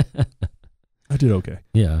 but I did okay.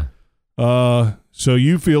 Yeah. So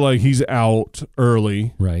you feel like he's out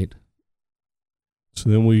early. Right. So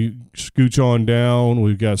then we scooch on down.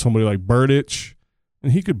 We've got somebody like Berdych,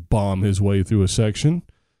 and he could bomb his way through a section.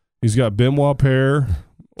 He's got Benoit Paire.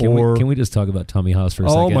 Can we just talk about Tommy Haas for a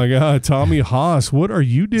second? Oh, my God. Tommy Haas, what are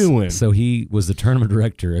you doing? So he was the tournament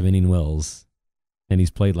director of Indian Wells, and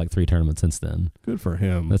he's played like 3 tournaments since then. Good for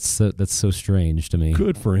him. That's so strange to me.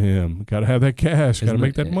 Good for him. Got to have that cash. Got to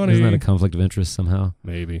make that money. Isn't that a conflict of interest somehow?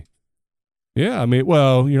 Maybe. Yeah, I mean,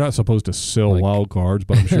 you're not supposed to sell wild cards,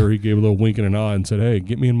 but I'm sure he gave a little wink and a nod and said, hey,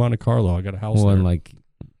 get me in Monte Carlo. I got a house there. And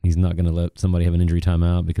he's not going to let somebody have an injury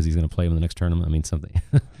timeout because he's going to play him in the next tournament. I mean, something.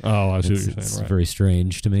 Oh, I see what you're saying. It's right. very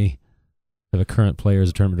strange to me to have a current player as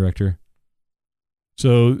a tournament director.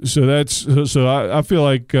 So I feel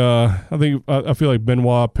like I feel like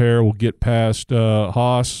Benoit Paire will get past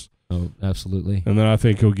Haas. Oh, absolutely. And then I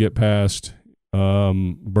think he'll get past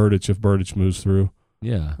Berdych if Berdych moves through.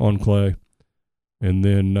 Yeah. On clay. And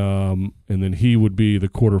then he would be the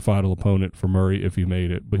quarterfinal opponent for Murray if he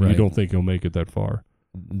made it, but you don't think he'll make it that far.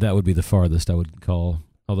 That would be the farthest I would call.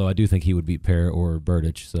 Although I do think he would beat Paire or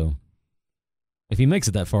Berdych. So if he makes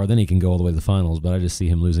it that far, then he can go all the way to the finals. But I just see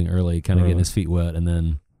him losing early, kind of getting his feet wet, and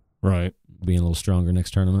then being a little stronger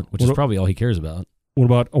next tournament, which is probably all he cares about. What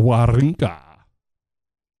about Wawrinka?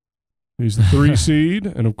 He's the 3 seed,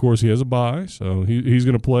 and of course he has a bye, so he's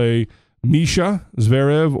going to play Misha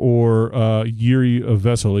Zverev or Yuri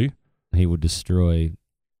Vesely. He would destroy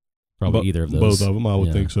probably either of those. Both of them, I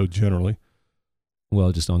would think so, generally.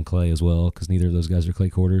 Well, just on clay as well, because neither of those guys are clay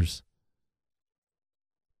quarters.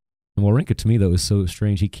 And Wawrinka, to me, though, is so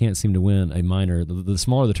strange. He can't seem to win a minor. The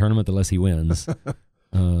smaller the tournament, the less he wins.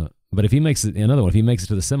 But if he makes it, another one, if he makes it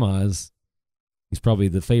to the semis, he's probably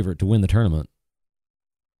the favorite to win the tournament.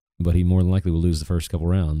 But he more than likely will lose the first couple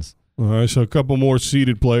rounds. All right, so a couple more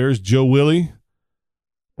seeded players, Joe Willie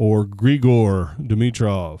or Grigor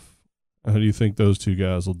Dimitrov. How do you think those 2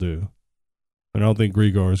 guys will do? And I don't think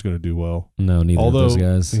Grigor is going to do well. No, neither of those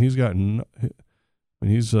guys. He's waiting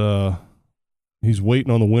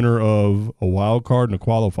on the winner of a wild card and a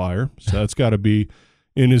qualifier, so that's got to be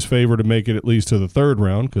in his favor to make it at least to the 3rd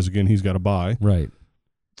round because, again, he's got a bye. Right.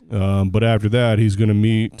 But after that, he's going to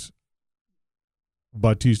meet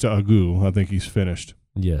Bautista Agut. I think he's finished.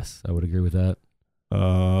 Yes, I would agree with that.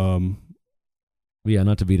 Yeah,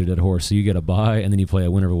 not to beat a dead horse. So you get a bye, and then you play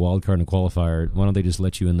a winner of a wild card and a qualifier. Why don't they just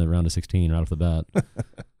let you in the round of 16 right off the bat?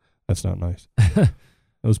 That's not nice.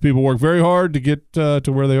 Those people work very hard to get to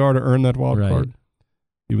where they are to earn that wild card.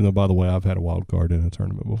 Even though, by the way, I've had a wild card in a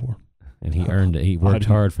tournament before. And he earned it. He worked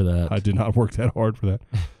hard for that. I did not work that hard for that.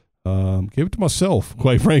 Gave it to myself,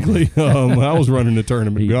 quite frankly. I was running the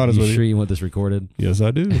tournament, to be honest with you. Sure you want this recorded? Yes,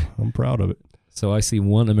 I do. I'm proud of it. So I see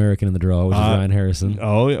one American in the draw, which is Ryan Harrison.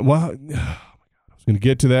 Oh, yeah. Well, I was going to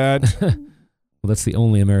get to that. Well, that's the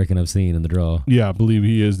only American I've seen in the draw. Yeah, I believe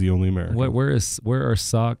he is the only American. Where are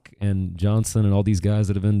Sock and Johnson and all these guys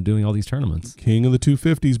that have been doing all these tournaments? King of the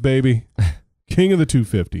 250s, baby. King of the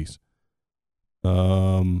 250s.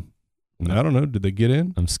 I don't know. Did they get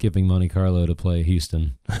in? I'm skipping Monte Carlo to play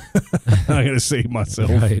Houston. I got to save myself.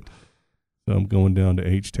 Right. So I'm going down to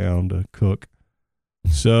H-Town to cook.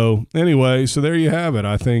 So anyway, so there you have it.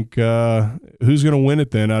 I think who's going to win it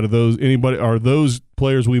then out of those? Anybody? Are those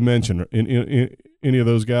players we mentioned any of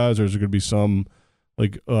those guys, or is there going to be some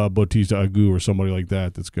like Bautista Agut or somebody like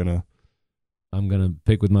that that's going to? I'm going to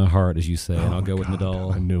pick with my heart, as you say, and I'll go with God,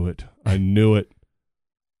 Nadal. I knew it.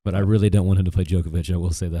 But I really don't want him to play Djokovic. I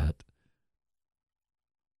will say that.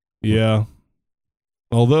 Yeah.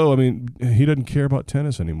 Although, I mean, he doesn't care about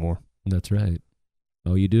tennis anymore. That's right.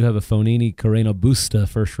 Oh, you do have a Fonini Carreno Busta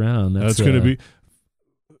first round. That's going to be.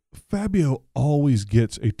 Fabio always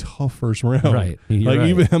gets a tough first round. Right. You're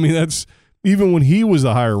right. Even when he was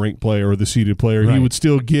the higher ranked player or the seeded player, right. he would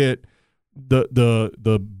still get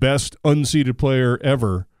the best unseeded player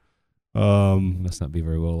ever. Must not be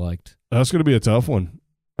very well liked. That's going to be a tough one.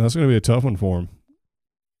 That's going to be a tough one for him.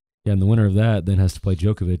 Yeah, and the winner of that then has to play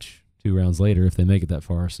Djokovic 2 rounds later if they make it that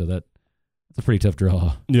far. So that's a pretty tough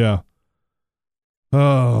draw. Yeah.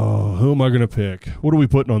 Oh, who am I going to pick? What are we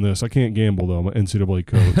putting on this? I can't gamble, though. I'm an NCAA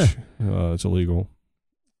coach. It's illegal.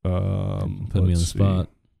 Put me on the spot.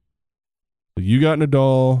 You got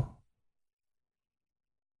Nadal.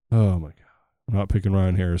 Oh, my God. I'm not picking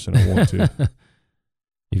Ryan Harrison. I want to.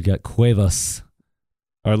 You've got Cuevas.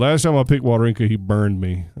 All right, last time I picked Wawrinka, he burned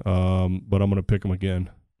me, but I'm going to pick him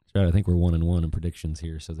again. Right, I think we're 1-1 in predictions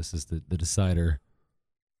here, so this is the decider.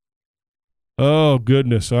 Oh,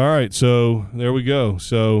 goodness. All right, so there we go.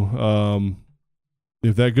 So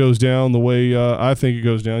if that goes down the way I think it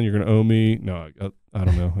goes down, you're going to owe me. No, I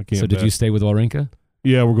don't know. I can't. So did you stay with Wawrinka?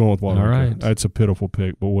 Yeah, we're going with Wawrinka. All right. That's a pitiful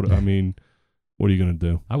pick, but what are you going to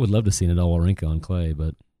do? I would love to see Nadal Wawrinka on clay,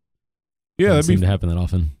 but yeah, doesn't seem to happen that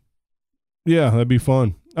often. Yeah, that'd be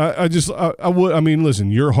fun. I would. I mean, listen,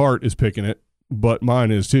 your heart is picking it, but mine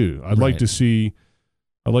is too. I'd like to see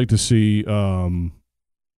Nadal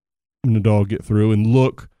get through and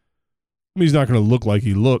look. I mean, he's not going to look like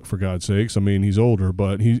he looked, for God's sakes. I mean, he's older,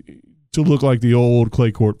 but to look like the old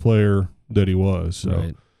clay court player that he was. So.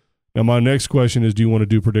 Right. Now, my next question is, do you want to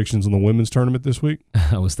do predictions on the women's tournament this week?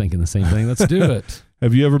 I was thinking the same thing. Let's do it.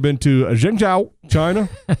 Have you ever been to Zhengzhou, China?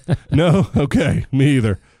 No? Okay, me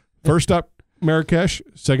either. First stop, Marrakesh.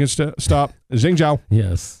 Second stop, Zhengzhou.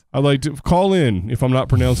 Yes. I'd like to call in if I'm not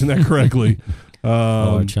pronouncing that correctly.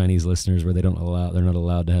 All our Chinese listeners where they're not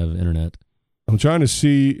allowed to have internet. I'm trying to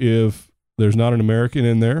see if there's not an American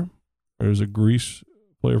in there. There's a Greece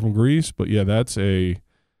player from Greece, but yeah,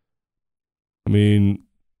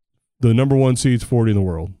 the number 1 seed's 40 in the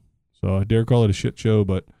world. So I dare call it a shit show,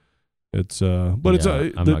 but it's I'm not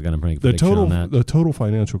going to bring a prediction on that. The total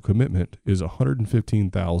financial commitment is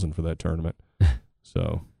 $115,000 for that tournament.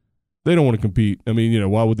 So they don't want to compete. I mean,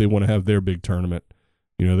 why would they want to have their big tournament?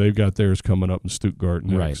 They've got theirs coming up in Stuttgart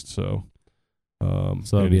next. Right. So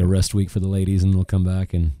that'll be a rest week for the ladies, and they'll come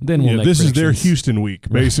back, and then we'll make this predictions. is their Houston week,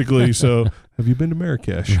 basically. So have you been to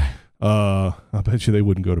Marrakesh? Right. I bet you they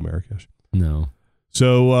wouldn't go to Marrakesh. No.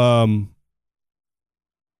 So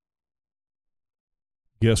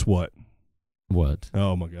guess what? What?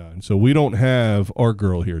 Oh, my God. So we don't have our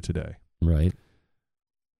girl here today. Right.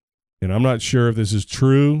 And I'm not sure if this is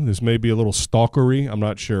true. This may be a little stalkery. I'm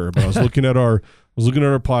not sure. But I was looking at our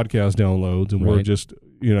podcast downloads, and we're just,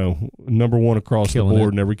 number 1 across the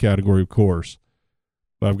board in every category, of course.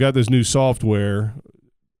 But I've got this new software.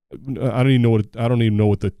 I don't even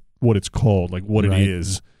know what it's called, like what it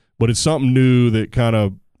is. But it's something new that kind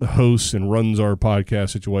of hosts and runs our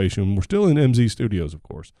podcast situation. We're still in MZ Studios, of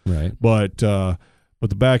course. Right. But the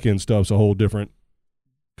back end stuff's a whole different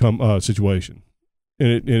situation.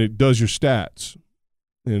 And it does your stats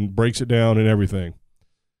and breaks it down and everything.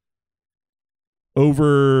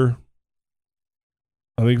 Over,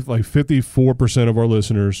 I think, like 54% of our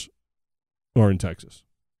listeners are in Texas,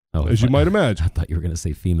 as you might imagine. I thought you were going to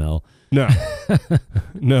say female. No.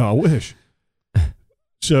 No, I wish.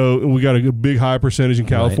 So we got a big high percentage in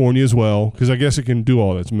California as well, because I guess it can do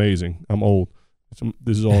all that. It's amazing. I'm old.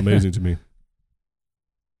 This is all amazing to me.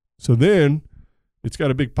 So then it's got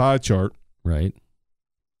a big pie chart. Right.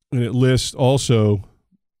 And it lists also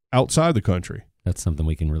outside the country. That's something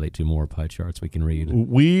we can relate to more, pie charts we can read.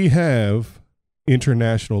 We have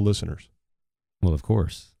international listeners. Well, of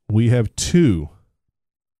course. We have 2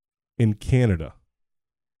 in Canada.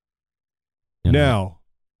 Now,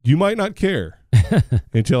 you might not care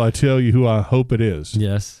until I tell you who I hope it is.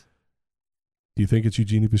 Yes. Do you think it's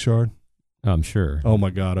Eugenie Bouchard? I'm sure. Oh, my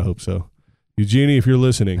God, I hope so. Eugenie, if you're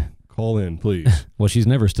listening, call in, please. Well, she's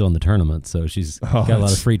never still in the tournament, so she's got a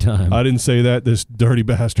lot of free time. I didn't say that, this dirty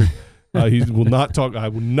bastard. He will not talk. I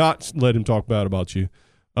will not let him talk bad about you.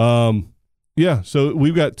 Yeah, so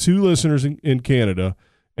we've got 2 listeners in Canada,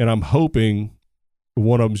 and I'm hoping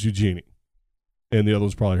one of them's Eugenie, and the other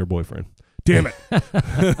one's probably her boyfriend. Damn it.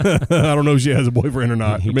 I don't know if she has a boyfriend or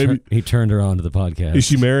not. He turned her on to the podcast. Is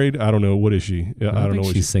she married? I don't know. What is she? I don't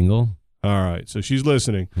know. She's single. All right, so she's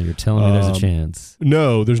listening. And you're telling me there's a chance.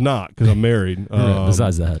 No, there's not, because I'm married.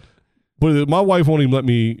 Besides that. But my wife won't even let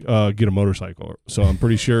me get a motorcycle, so I'm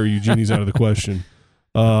pretty sure Eugenie's out of the question.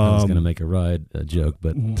 I was going to make a ride joke,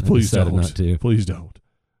 but please I decided not to. Please don't.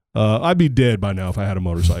 I'd be dead by now if I had a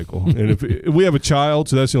motorcycle. And if we have a child,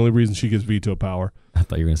 so that's the only reason she gets veto power. I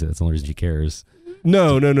thought you were going to say that's the only reason she cares.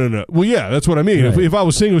 No. Well, yeah, that's what I mean. Right. If I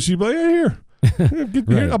was single, she'd be like, here,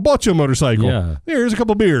 I bought you a motorcycle. Yeah. Here's a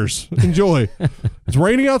couple beers. Enjoy. It's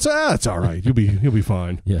raining outside. It's all right. You'll be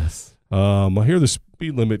fine. Yes. I hear the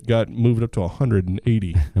speed limit got moved up to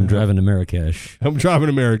 180. I'm driving to Marrakesh.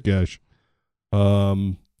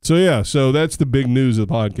 So that's the big news of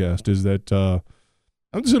the podcast is that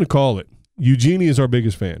I'm just going to call it. Eugenie is our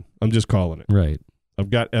biggest fan. I'm just calling it. Right. I've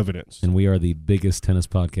got evidence. And we are the biggest tennis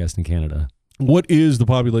podcast in Canada. What is the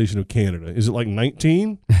population of Canada? Is it like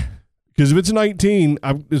 19? Because if it's 19,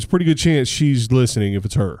 there's a pretty good chance she's listening if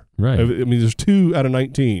it's her. Right. I mean, there's 2 out of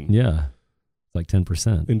 19. Yeah. It's like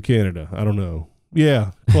 10%. In Canada. I don't know.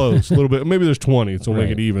 Yeah, close. A little bit. Maybe there's 20. So we'll right.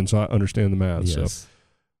 make it even so I understand the math. Yes. So.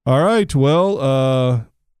 All right. Well,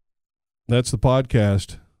 that's the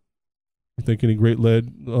podcast. You think any great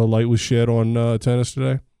light was shed on tennis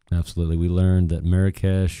today? Absolutely. We learned that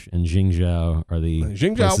Marrakesh and Jingzhou are the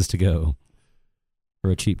places to go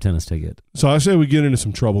for a cheap tennis ticket. So I say we get into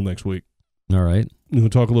some trouble next week. All right. We'll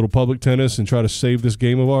talk a little public tennis and try to save this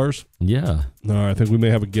game of ours. Yeah. All right. I think we may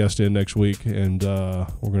have a guest in next week, and we're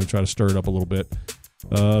going to try to stir it up a little bit.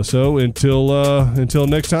 So until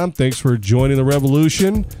next time, thanks for joining the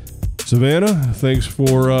revolution. Savannah, thanks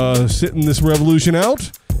for sitting this revolution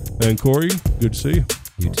out. And Corey, good to see you.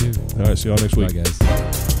 You too. All right. See y'all next week. Bye,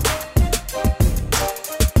 guys.